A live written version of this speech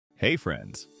Hey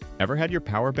friends, ever had your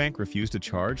power bank refuse to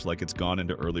charge like it's gone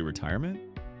into early retirement?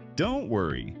 Don't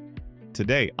worry.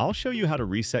 Today, I'll show you how to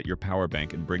reset your power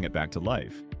bank and bring it back to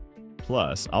life.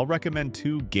 Plus, I'll recommend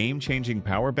 2 game-changing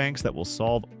power banks that will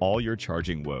solve all your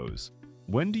charging woes.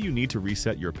 When do you need to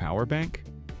reset your power bank?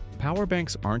 Power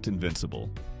banks aren't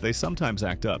invincible. They sometimes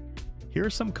act up. Here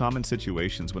are some common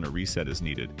situations when a reset is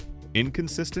needed.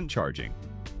 Inconsistent charging.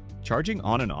 Charging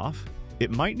on and off?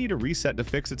 It might need a reset to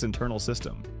fix its internal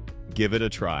system. Give it a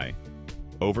try.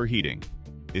 Overheating.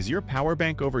 Is your power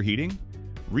bank overheating?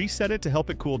 Reset it to help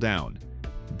it cool down.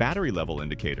 Battery level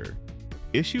indicator.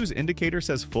 Issues indicator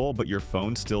says full but your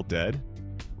phone's still dead?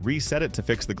 Reset it to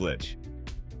fix the glitch.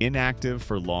 Inactive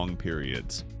for long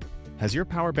periods. Has your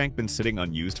power bank been sitting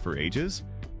unused for ages?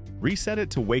 Reset it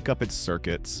to wake up its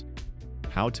circuits.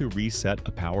 How to reset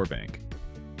a power bank.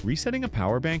 Resetting a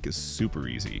power bank is super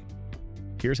easy.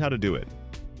 Here's how to do it.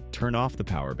 Turn off the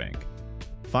power bank.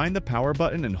 Find the power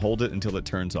button and hold it until it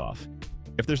turns off.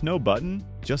 If there's no button,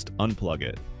 just unplug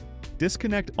it.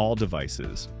 Disconnect all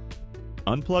devices.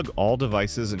 Unplug all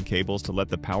devices and cables to let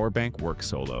the power bank work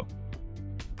solo.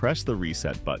 Press the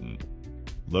reset button.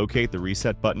 Locate the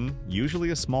reset button,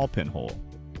 usually a small pinhole.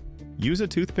 Use a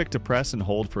toothpick to press and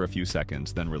hold for a few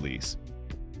seconds, then release.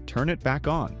 Turn it back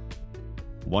on.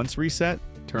 Once reset,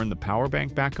 turn the power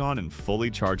bank back on and fully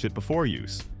charge it before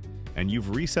use. And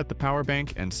you've reset the power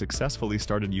bank and successfully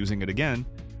started using it again.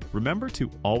 Remember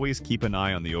to always keep an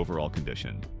eye on the overall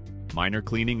condition. Minor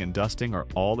cleaning and dusting are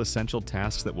all essential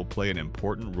tasks that will play an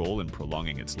important role in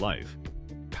prolonging its life.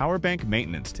 Power bank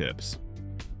maintenance tips.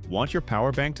 Want your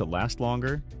power bank to last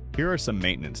longer? Here are some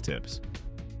maintenance tips.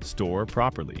 Store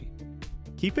properly.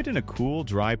 Keep it in a cool,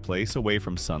 dry place away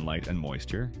from sunlight and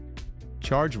moisture.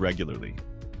 Charge regularly.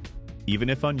 Even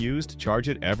if unused, charge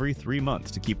it every 3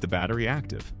 months to keep the battery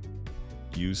active.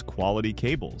 Use quality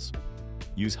cables.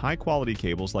 Use high-quality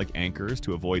cables like anchors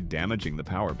to avoid damaging the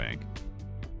power bank.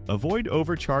 Avoid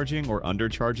overcharging or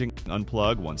undercharging.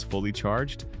 Unplug once fully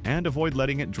charged, and avoid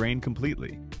letting it drain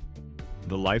completely.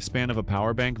 The lifespan of a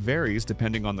power bank varies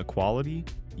depending on the quality,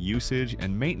 usage,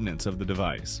 and maintenance of the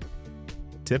device.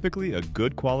 Typically, a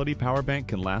good quality power bank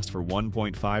can last for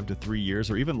 1.5 to 3 years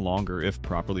or even longer if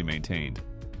properly maintained.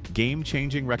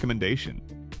 Game-changing recommendation.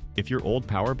 If your old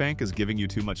power bank is giving you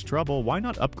too much trouble, why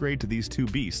not upgrade to these 2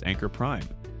 beasts, Anker Prime,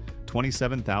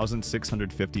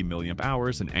 27,650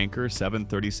 mAh and Anker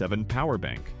 737 power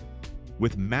bank.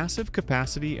 With massive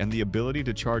capacity and the ability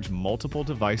to charge multiple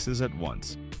devices at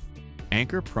once.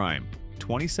 Anker Prime,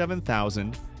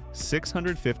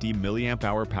 27,650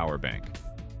 mAh power bank.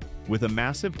 With a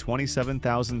massive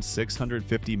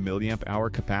 27,650 mAh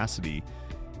capacity,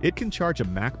 it can charge a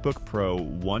MacBook Pro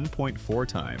 1.4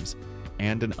 times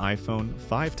and an iPhone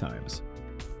 5 times.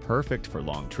 Perfect for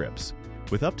long trips.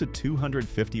 With up to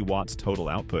 250 watts total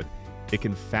output, it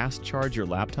can fast charge your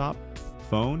laptop,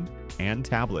 phone, and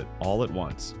tablet all at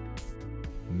once.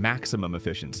 Maximum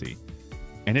efficiency.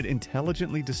 And it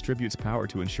intelligently distributes power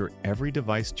to ensure every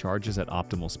device charges at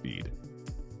optimal speed.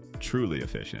 Truly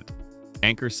efficient.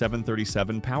 Anker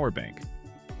 737 power bank.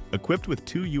 Equipped with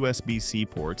 2 USB-C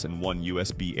ports and 1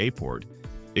 USB-A port,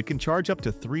 it can charge up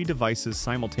to 3 devices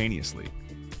simultaneously.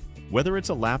 Whether it's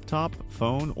a laptop,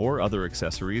 phone, or other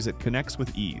accessories, it connects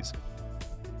with ease.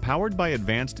 Powered by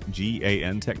advanced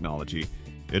GaN technology,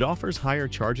 it offers higher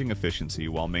charging efficiency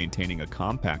while maintaining a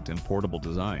compact and portable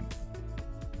design.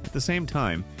 At the same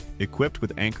time, equipped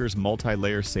with Anker's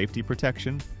multi-layer safety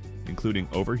protection, including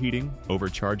overheating,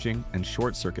 overcharging, and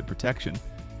short-circuit protection,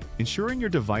 ensuring your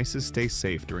devices stay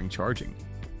safe during charging.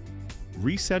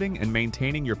 Resetting and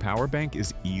maintaining your power bank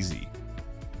is easy.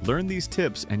 Learn these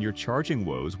tips and your charging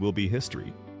woes will be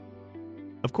history.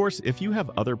 Of course, if you have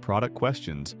other product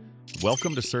questions,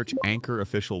 welcome to search Anker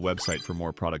official website for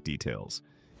more product details.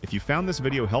 If you found this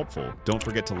video helpful, don't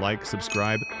forget to like,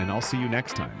 subscribe, and I'll see you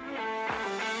next time.